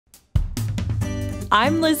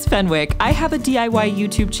I'm Liz Fenwick. I have a DIY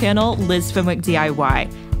YouTube channel, Liz Fenwick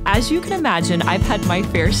DIY. As you can imagine, I've had my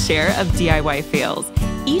fair share of DIY fails.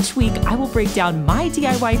 Each week, I will break down my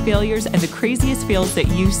DIY failures and the craziest fails that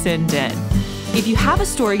you send in. If you have a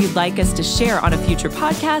story you'd like us to share on a future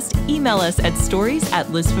podcast, email us at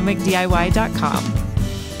stories@lizfenwickdiy.com.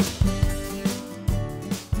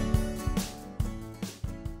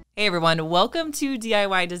 Hey everyone, welcome to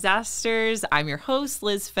DIY Disasters. I'm your host,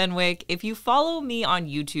 Liz Fenwick. If you follow me on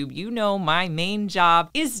YouTube, you know my main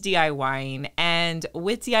job is DIYing, and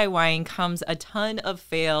with DIYing comes a ton of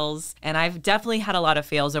fails, and I've definitely had a lot of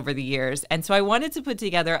fails over the years, and so I wanted to put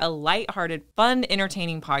together a lighthearted, fun,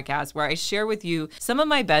 entertaining podcast where I share with you some of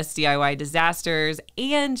my best DIY disasters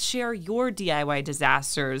and share your DIY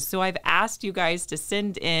disasters. So I've asked you guys to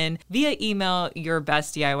send in via email your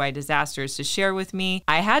best DIY disasters to share with me.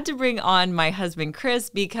 I had to bring on my husband Chris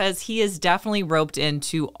because he is definitely roped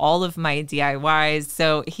into all of my DIYs.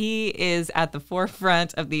 So he is at the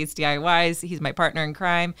forefront of these DIYs. He's my partner in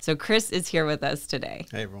crime. So Chris is here with us today.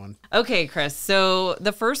 Hey everyone. Okay, Chris. So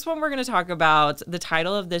the first one we're going to talk about, the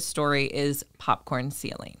title of this story is Popcorn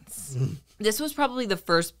Ceilings. This was probably the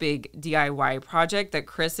first big DIY project that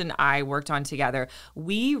Chris and I worked on together.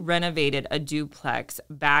 We renovated a duplex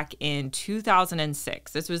back in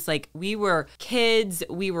 2006. This was like, we were kids.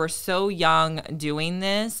 We were so young doing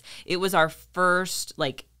this. It was our first,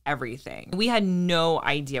 everything. We had no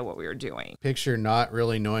idea what we were doing. Picture not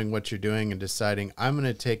really knowing what you're doing and deciding, I'm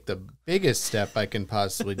going to take the biggest step I can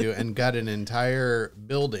possibly do and got an entire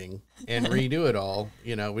building and redo it all.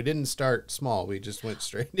 You know, we didn't start small. We just went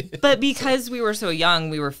straight in. But because we were so young,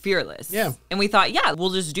 we were fearless. Yeah. And we thought, yeah, we'll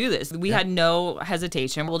just do this. We had no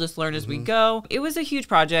hesitation. We'll just learn as we go. It was a huge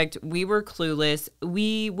project. We were clueless.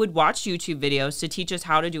 We would watch YouTube videos to teach us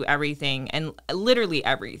how to do everything, and literally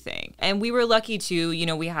everything. And we were lucky to,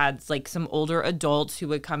 we had some older adults who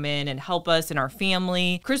would come in and help us and our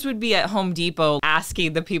family. Chris would be at Home Depot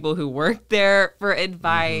asking the people who worked there for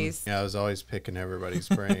advice. Yeah, I was always picking everybody's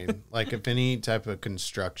brain. If any type of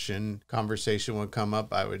construction conversation would come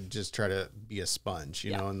up, I would just try to be a sponge,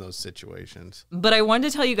 you know, in those situations. But I wanted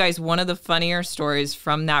to tell you guys one of the funnier stories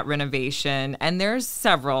from that renovation, and there's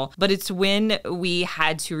several, but it's when we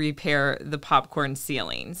had to repair the popcorn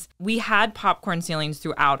ceilings. We had popcorn ceilings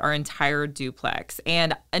throughout our entire duplex,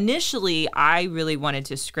 and initially I really wanted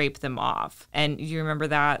to scrape them off. And you remember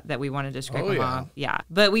that we wanted to scrape them off? Yeah.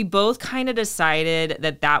 But we both kind of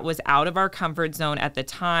decided that was out of our comfort zone at the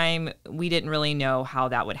time. We didn't really know how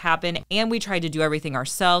that would happen. And we tried to do everything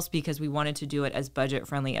ourselves because we wanted to do it as budget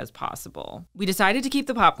friendly as possible. We decided to keep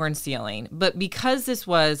the popcorn ceiling, but because this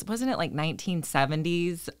wasn't it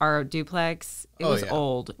 1970s, our duplex? It was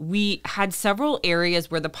old. We had several areas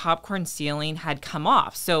where the popcorn ceiling had come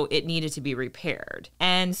off, so it needed to be repaired.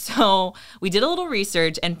 And so we did a little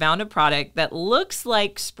research and found a product that looks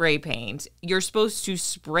like spray paint. You're supposed to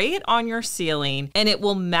spray it on your ceiling and it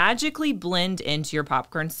will magically blend into your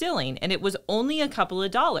popcorn ceiling. And it was only a couple of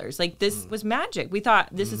dollars. This was magic. We thought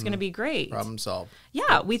this is going to be great. Problem solved.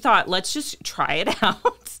 Yeah, we thought, let's just try it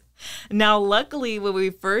out. Now, luckily, when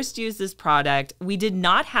we first used this product, we did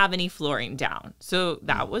not have any flooring down. So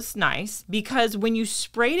that was nice because when you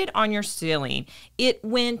sprayed it on your ceiling, it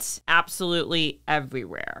went absolutely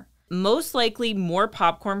everywhere. Most likely, more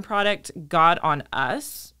popcorn product got on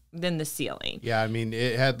us than the ceiling. Yeah, I mean,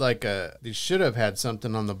 it had they should have had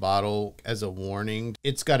something on the bottle as a warning.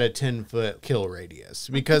 It's got a 10-foot kill radius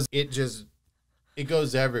because it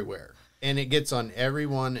goes everywhere. And it gets on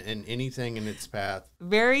everyone and anything in its path.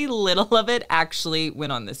 Very little of it actually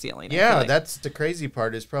went on the ceiling. Yeah, that's the crazy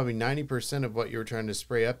part is probably 90% of what you were trying to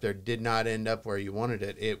spray up there did not end up where you wanted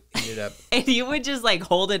it. It ended up... And you would just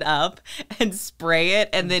hold it up and spray it,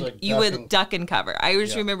 and then you would duck and cover. I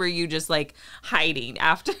always remember you just hiding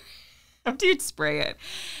after you'd spray it.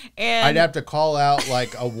 And I'd have to call out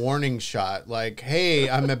a warning shot,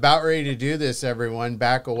 hey, I'm about ready to do this, everyone,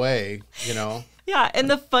 back away, Yeah, and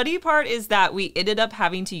the funny part is that we ended up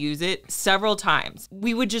having to use it several times.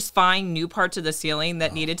 We would just find new parts of the ceiling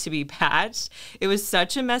that needed to be patched. It was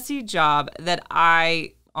such a messy job that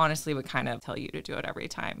I honestly would kind of tell you to do it every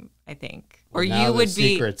time, I think. Well, or now you would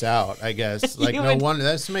be... secret's out, I guess. No wonder.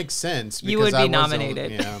 This makes sense. You would be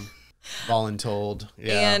nominated. Voluntold.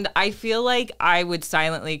 Yeah. And I feel like I would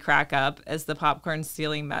silently crack up as the popcorn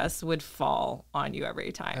ceiling mess would fall on you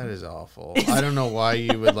every time. That is awful. I don't know why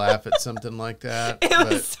you would laugh at something like that.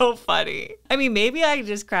 It was so funny. I mean, maybe I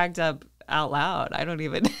just cracked up out loud. I don't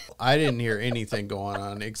even... I didn't hear anything going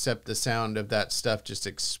on except the sound of that stuff just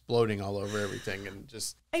exploding all over everything and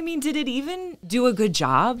just... I mean, did it even do a good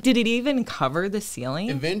job? Did it even cover the ceiling?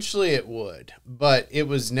 Eventually it would, but it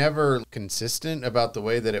was never consistent about the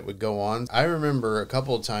way that it would go on. I remember a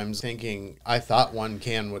couple of times thinking, I thought one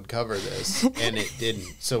can would cover this, and it didn't.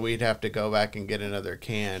 So we'd have to go back and get another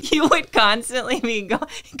can. You would constantly be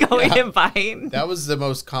going and buying. That was the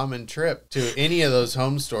most common trip to any of those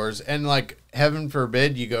home stores. And like, heaven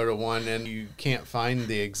forbid you go to one and you can't find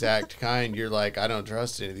the exact kind. You're like, I don't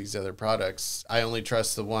trust any of these other products. I only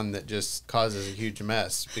trust the one that just causes a huge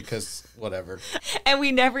mess because whatever. And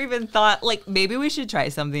we never even thought, like, maybe we should try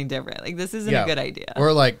something different. Like, this isn't a good idea.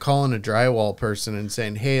 Or like calling a drywall person and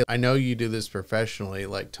saying, hey, I know you do this professionally.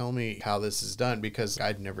 Like, tell me how this is done, because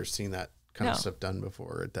I'd never seen that kind of stuff done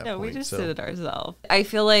before at that point. No, we just did it ourselves. I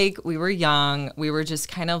feel like we were young. We were just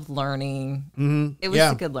kind of learning. Mm-hmm. It was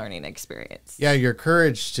a good learning experience. Yeah, your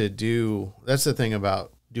courage to do, that's the thing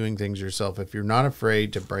about doing things yourself. If you're not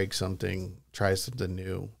afraid to break something, try something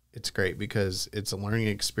new. It's great because it's a learning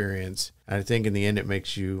experience. And I think in the end, it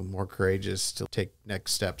makes you more courageous to take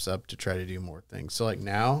next steps up to try to do more things. So like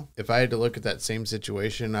now, if I had to look at that same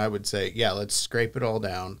situation, I would say, yeah, let's scrape it all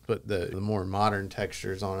down, put the more modern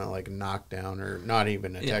textures on it, like knockdown, or not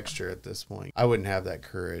even a texture at this point. I wouldn't have that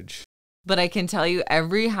courage. But I can tell you,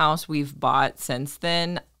 every house we've bought since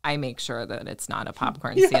then, I make sure that it's not a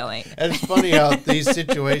popcorn ceiling. And it's funny how these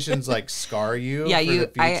situations like scar you for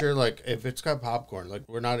the future. Like if it's got popcorn, like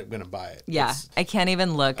we're not going to buy it. Yeah, I can't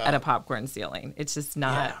even look at a popcorn ceiling. It's just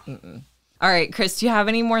not. Yeah. All right, Chris, do you have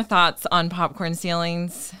any more thoughts on popcorn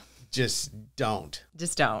ceilings? Just don't.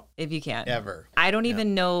 Just don't, if you can. Ever. I don't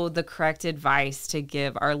even know the correct advice to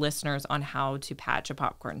give our listeners on how to patch a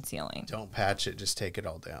popcorn ceiling. Don't patch it. Just take it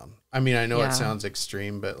all down. I mean, I know it sounds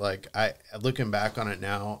extreme, but like looking back on it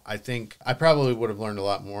now, I think I probably would have learned a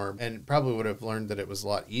lot more, and probably would have learned that it was a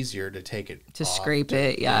lot easier to take it to scrape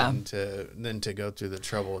it, than to go through the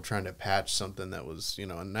trouble of trying to patch something that was,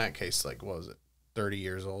 in that case, like, what was it? 30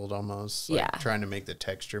 years old almost. Trying to make the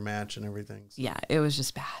texture match and everything. So. Yeah, it was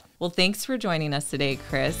just bad. Well, thanks for joining us today,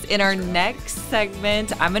 Chris. In our next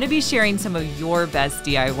segment, I'm going to be sharing some of your best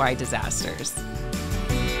DIY disasters.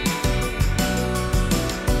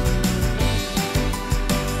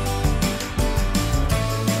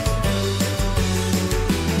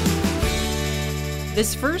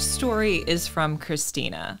 This first story is from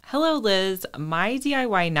Christina. Hello, Liz. My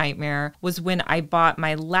DIY nightmare was when I bought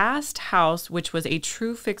my last house, which was a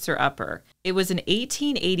true fixer-upper. It was an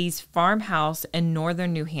 1880s farmhouse in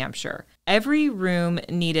northern New Hampshire. Every room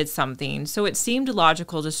needed something, so it seemed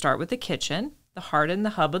logical to start with the kitchen. The heart and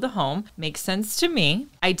the hub of the home makes sense to me.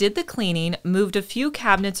 I did the cleaning, moved a few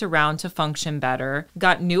cabinets around to function better,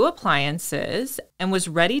 got new appliances, and was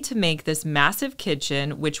ready to make this massive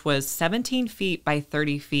kitchen, which was 17 feet by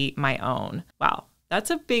 30 feet, my own. Wow. That's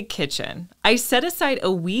a big kitchen. I set aside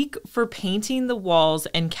a week for painting the walls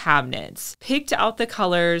and cabinets, picked out the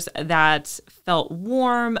colors that felt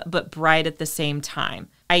warm but bright at the same time.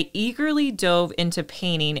 I eagerly dove into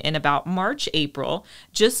painting in about March, April,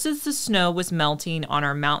 just as the snow was melting on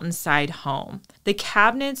our mountainside home. The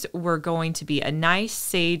cabinets were going to be a nice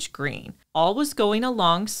sage green. All was going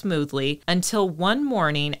along smoothly until one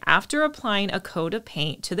morning, after applying a coat of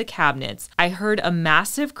paint to the cabinets, I heard a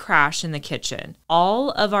massive crash in the kitchen.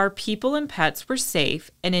 All of our people and pets were safe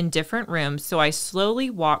and in different rooms, so I slowly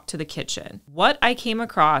walked to the kitchen. What I came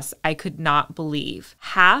across, I could not believe.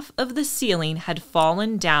 Half of the ceiling had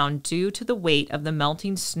fallen down due to the weight of the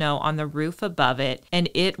melting snow on the roof above it, and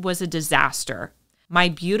it was a disaster. My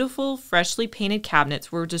beautiful, freshly painted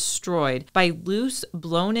cabinets were destroyed by loose,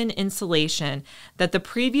 blown-in insulation that the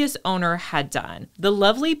previous owner had done. The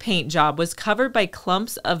lovely paint job was covered by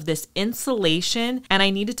clumps of this insulation, and I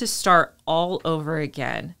needed to start all over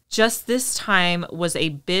again. Just this time was a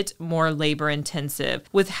bit more labor-intensive,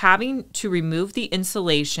 with having to remove the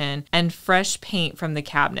insulation and fresh paint from the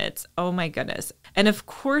cabinets. Oh my goodness. And of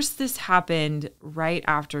course, this happened right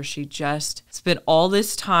after she just spent all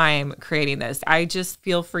this time creating this. I just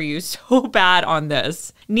feel for you so bad on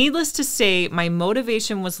this. Needless to say, my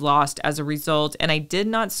motivation was lost as a result, and I did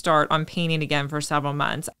not start on painting again for several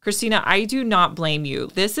months. Christina, I do not blame you.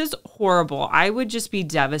 This is horrible. I would just be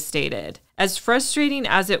devastated. As frustrating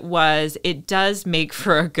as it was, it does make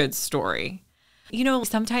for a good story. You know,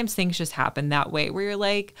 sometimes things just happen that way where you're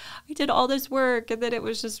like, I did all this work and then it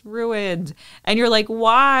was just ruined. And you're like,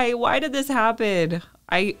 why? Why did this happen?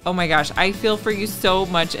 Oh my gosh, I feel for you so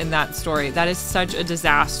much in that story. That is such a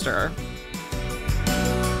disaster.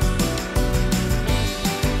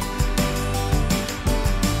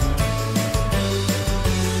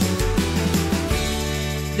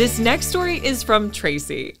 This next story is from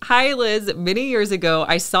Tracy. Hi, Liz. Many years ago,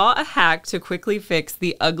 I saw a hack to quickly fix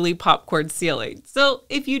the ugly popcorn ceiling. So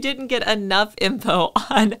if you didn't get enough info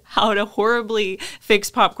on how to horribly fix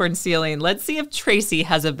popcorn ceiling, let's see if Tracy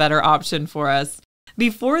has a better option for us.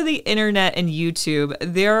 Before the internet and YouTube,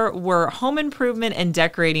 there were home improvement and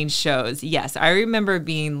decorating shows. Yes, I remember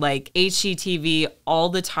being like HGTV all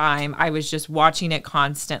the time. I was just watching it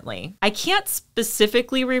constantly. I can't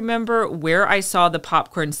specifically remember where I saw the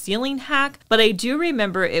popcorn ceiling hack, but I do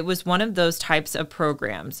remember it was one of those types of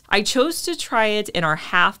programs. I chose to try it in our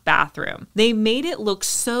half bathroom. They made it look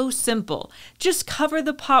so simple. Just cover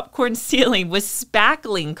the popcorn ceiling with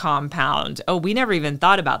spackling compound. Oh, we never even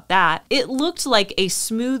thought about that. It looked like a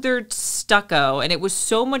smoother stucco, and it was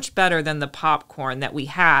so much better than the popcorn that we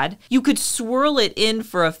had. You could swirl it in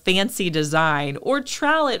for a fancy design or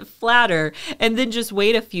trowel it flatter and then just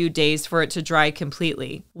wait a few days for it to dry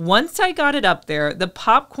completely. Once I got it up there, the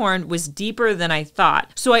popcorn was deeper than I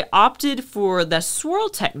thought, so I opted for the swirl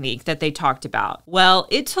technique that they talked about. Well,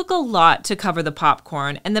 it took a lot to cover the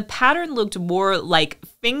popcorn, and the pattern looked more like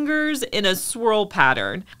fingers in a swirl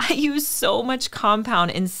pattern. I used so much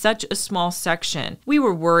compound in such a small section. We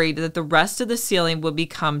were worried that the rest of the ceiling would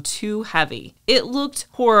become too heavy. It looked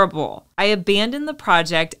horrible. I abandoned the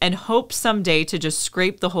project and hoped someday to just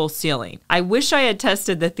scrape the whole ceiling. I wish I had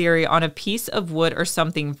tested the theory on a piece of wood or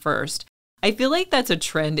something first. I feel like that's a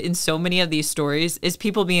trend in so many of these stories, is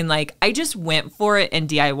people being like, I just went for it and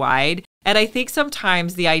DIY'd. And I think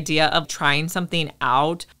sometimes the idea of trying something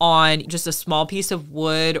out on just a small piece of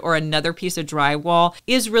wood or another piece of drywall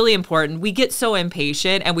is really important. We get so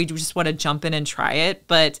impatient and we just want to jump in and try it.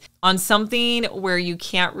 But on something where you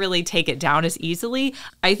can't really take it down as easily,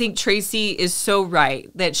 I think Tracy is so right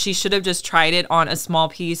that she should have just tried it on a small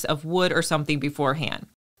piece of wood or something beforehand.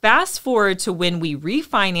 Fast forward to when we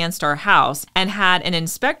refinanced our house and had an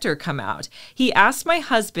inspector come out. He asked my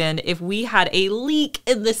husband if we had a leak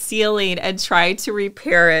in the ceiling and tried to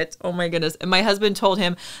repair it. Oh my goodness. And my husband told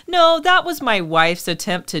him, no, that was my wife's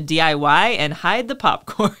attempt to DIY and hide the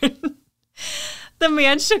popcorn. The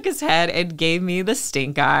man shook his head and gave me the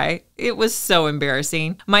stink eye. It was so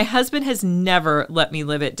embarrassing. My husband has never let me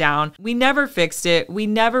live it down. We never fixed it. We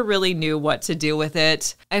never really knew what to do with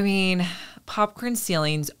it. I mean, popcorn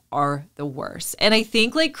ceilings are the worst. And I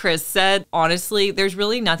think, like Chris said, honestly, there's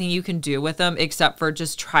really nothing you can do with them except for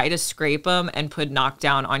just try to scrape them and put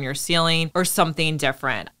knockdown on your ceiling or something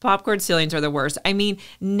different. Popcorn ceilings are the worst. I mean,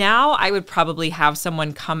 now I would probably have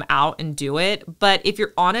someone come out and do it. But if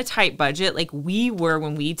you're on a tight budget, like we were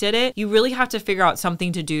when we did it, you really have to figure out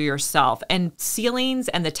something to do yourself. And ceilings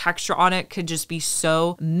and the texture on it could just be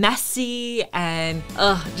so messy and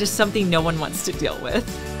just something no one wants to deal with.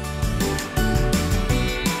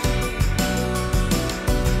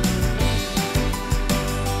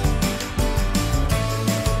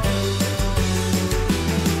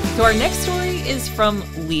 So our next story is from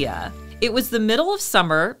Leah. It was the middle of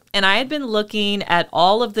summer, and I had been looking at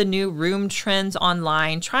all of the new room trends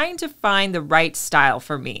online, trying to find the right style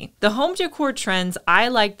for me. The home decor trends I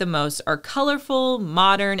like the most are colorful,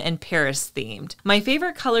 modern, and Paris themed. My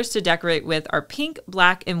favorite colors to decorate with are pink,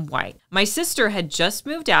 black, and white. My sister had just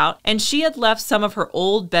moved out, and she had left some of her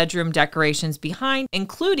old bedroom decorations behind,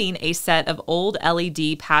 including a set of old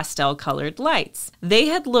LED pastel colored lights. They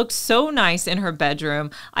had looked so nice in her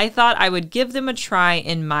bedroom, I thought I would give them a try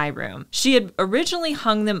in my room. She had originally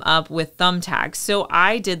hung them up with thumbtacks, so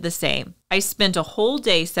I did the same. I spent a whole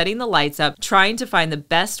day setting the lights up, trying to find the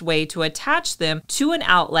best way to attach them to an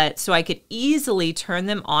outlet so I could easily turn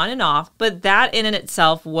them on and off, but that in and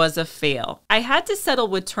itself was a fail. I had to settle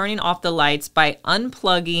with turning off the lights by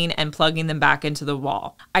unplugging and plugging them back into the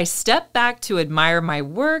wall. I stepped back to admire my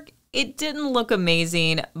work. It didn't look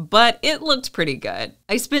amazing, but it looked pretty good.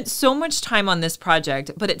 I spent so much time on this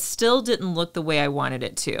project, but it still didn't look the way I wanted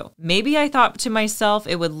it to. Maybe I thought to myself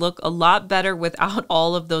it would look a lot better without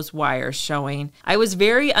all of those wires showing. I was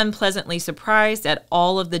very unpleasantly surprised at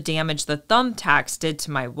all of the damage the thumbtacks did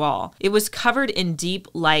to my wall. It was covered in deep,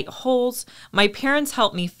 light holes. My parents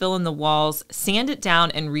helped me fill in the walls, sand it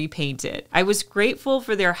down, and repaint it. I was grateful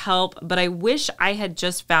for their help, but I wish I had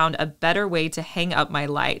just found a better way to hang up my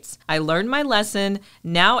lights. I learned my lesson.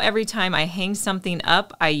 Now every time I hang something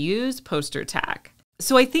up, I use poster tack.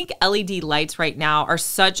 So I think LED lights right now are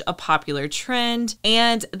such a popular trend,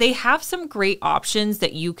 and they have some great options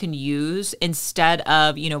that you can use instead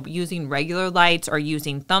of, using regular lights or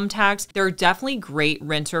using thumbtacks. There are definitely great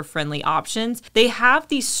renter-friendly options. They have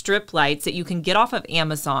these strip lights that you can get off of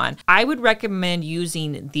Amazon. I would recommend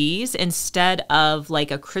using these instead of like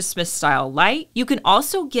a Christmas style light. You can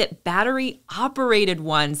also get battery operated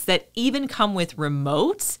ones that even come with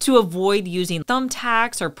remotes to avoid using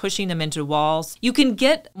thumbtacks or pushing them into walls. You can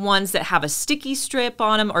get ones that have a sticky strip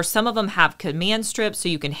on them, or some of them have command strips so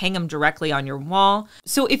you can hang them directly on your wall.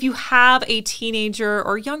 So if you have a teenager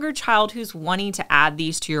or younger child who's wanting to add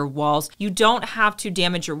these to your walls, you don't have to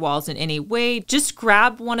damage your walls in any way. Just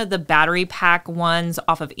grab one of the battery pack ones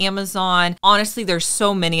off of Amazon. Honestly, there's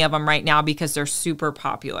so many of them right now because they're super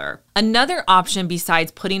popular. Another option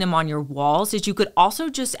besides putting them on your walls is you could also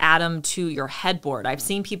just add them to your headboard. I've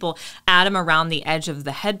seen people add them around the edge of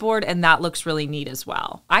the headboard, and that looks really neat as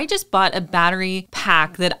well. I just bought a battery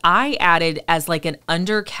pack that I added as like an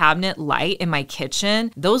under cabinet light in my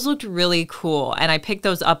kitchen. Those looked really cool, and I picked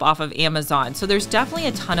those up off of Amazon. So there's definitely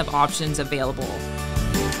a ton of options available.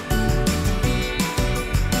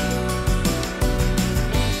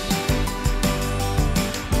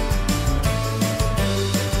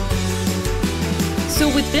 So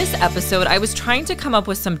with this episode, I was trying to come up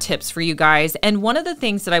with some tips for you guys. And one of the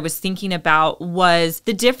things that I was thinking about was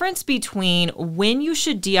the difference between when you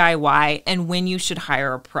should DIY and when you should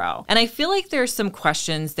hire a pro. And I feel like there's some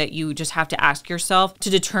questions that you just have to ask yourself to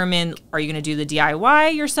determine, are you going to do the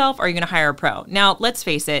DIY yourself or are you going to hire a pro? Now, let's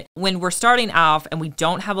face it, when we're starting off and we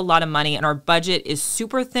don't have a lot of money and our budget is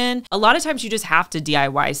super thin, a lot of times you just have to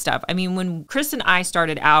DIY stuff. I mean, when Chris and I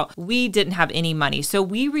started out, we didn't have any money. So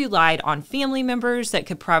we relied on family members that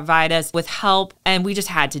could provide us with help, and we just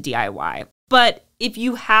had to DIY. But if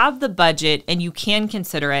you have the budget and you can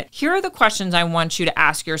consider it, here are the questions I want you to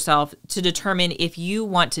ask yourself to determine if you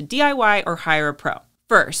want to DIY or hire a pro.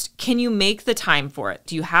 First, can you make the time for it?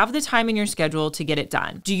 Do you have the time in your schedule to get it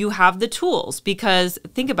done? Do you have the tools? Because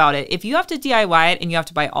think about it, if you have to DIY it and you have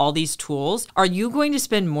to buy all these tools, are you going to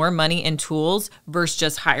spend more money in tools versus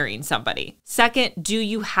just hiring somebody? Second, do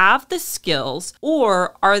you have the skills,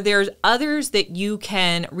 or are there others that you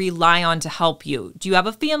can rely on to help you? Do you have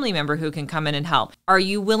a family member who can come in and help? Are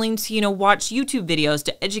you willing to, watch YouTube videos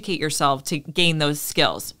to educate yourself to gain those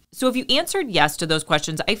skills? So if you answered yes to those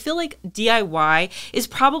questions, I feel like DIY is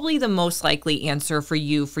probably the most likely answer for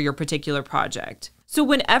you for your particular project. So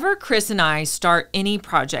whenever Chris and I start any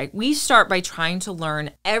project, we start by trying to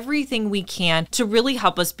learn everything we can to really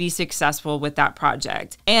help us be successful with that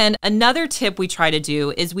project. And another tip we try to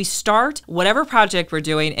do is we start whatever project we're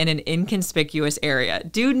doing in an inconspicuous area.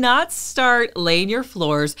 Do not start laying your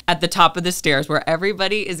floors at the top of the stairs where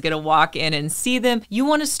everybody is going to walk in and see them. You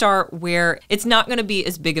want to start where it's not going to be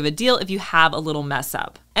as big of a deal if you have a little mess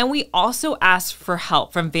up. And we also ask for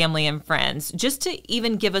help from family and friends just to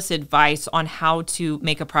even give us advice on how to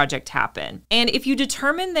make a project happen. And if you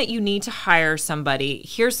determine that you need to hire somebody,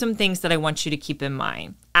 here's some things that I want you to keep in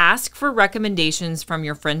mind. Ask for recommendations from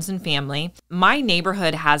your friends and family. My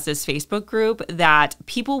neighborhood has this Facebook group that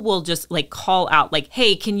people will just call out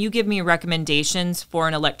hey, can you give me recommendations for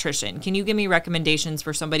an electrician? Can you give me recommendations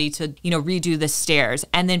for somebody to, redo the stairs?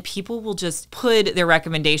 And then people will just put their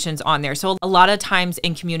recommendations on there. So a lot of times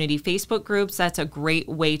in community Facebook groups, that's a great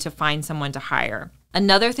way to find someone to hire.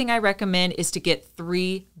 Another thing I recommend is to get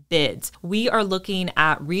 3 bids. We are looking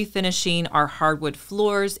at refinishing our hardwood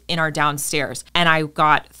floors in our downstairs, and I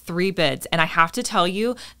got 3 bids. And I have to tell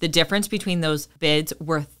you, the difference between those bids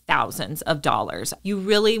were thousands of dollars. You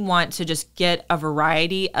really want to just get a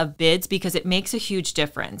variety of bids because it makes a huge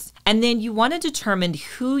difference. And then you want to determine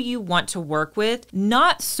who you want to work with,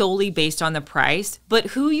 not solely based on the price, but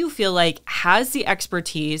who you feel like has the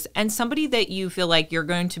expertise and somebody that you feel like you're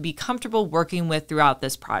going to be comfortable working with throughout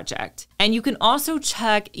this project. And you can also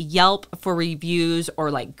check Yelp for reviews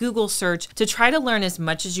or Google search to try to learn as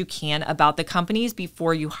much as you can about the companies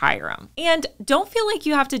before you hire them. And don't feel like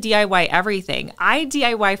you have to DIY everything. I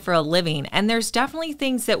DIY for a living, and there's definitely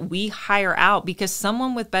things that we hire out because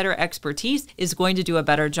someone with better expertise is going to do a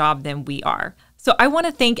better job than we are. So I want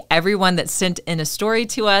to thank everyone that sent in a story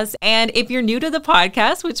to us. And if you're new to the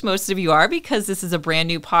podcast, which most of you are because this is a brand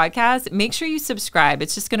new podcast, make sure you subscribe.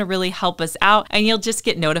 It's just going to really help us out, and you'll just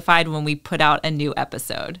get notified when we put out a new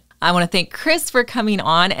episode. I want to thank Chris for coming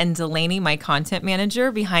on and Delaney, my content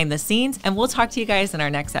manager behind the scenes, and we'll talk to you guys in our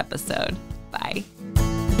next episode. Bye.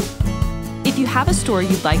 If you have a story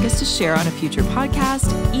you'd like us to share on a future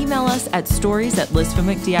podcast, email us at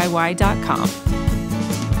stories@lizfenwickdiy.com.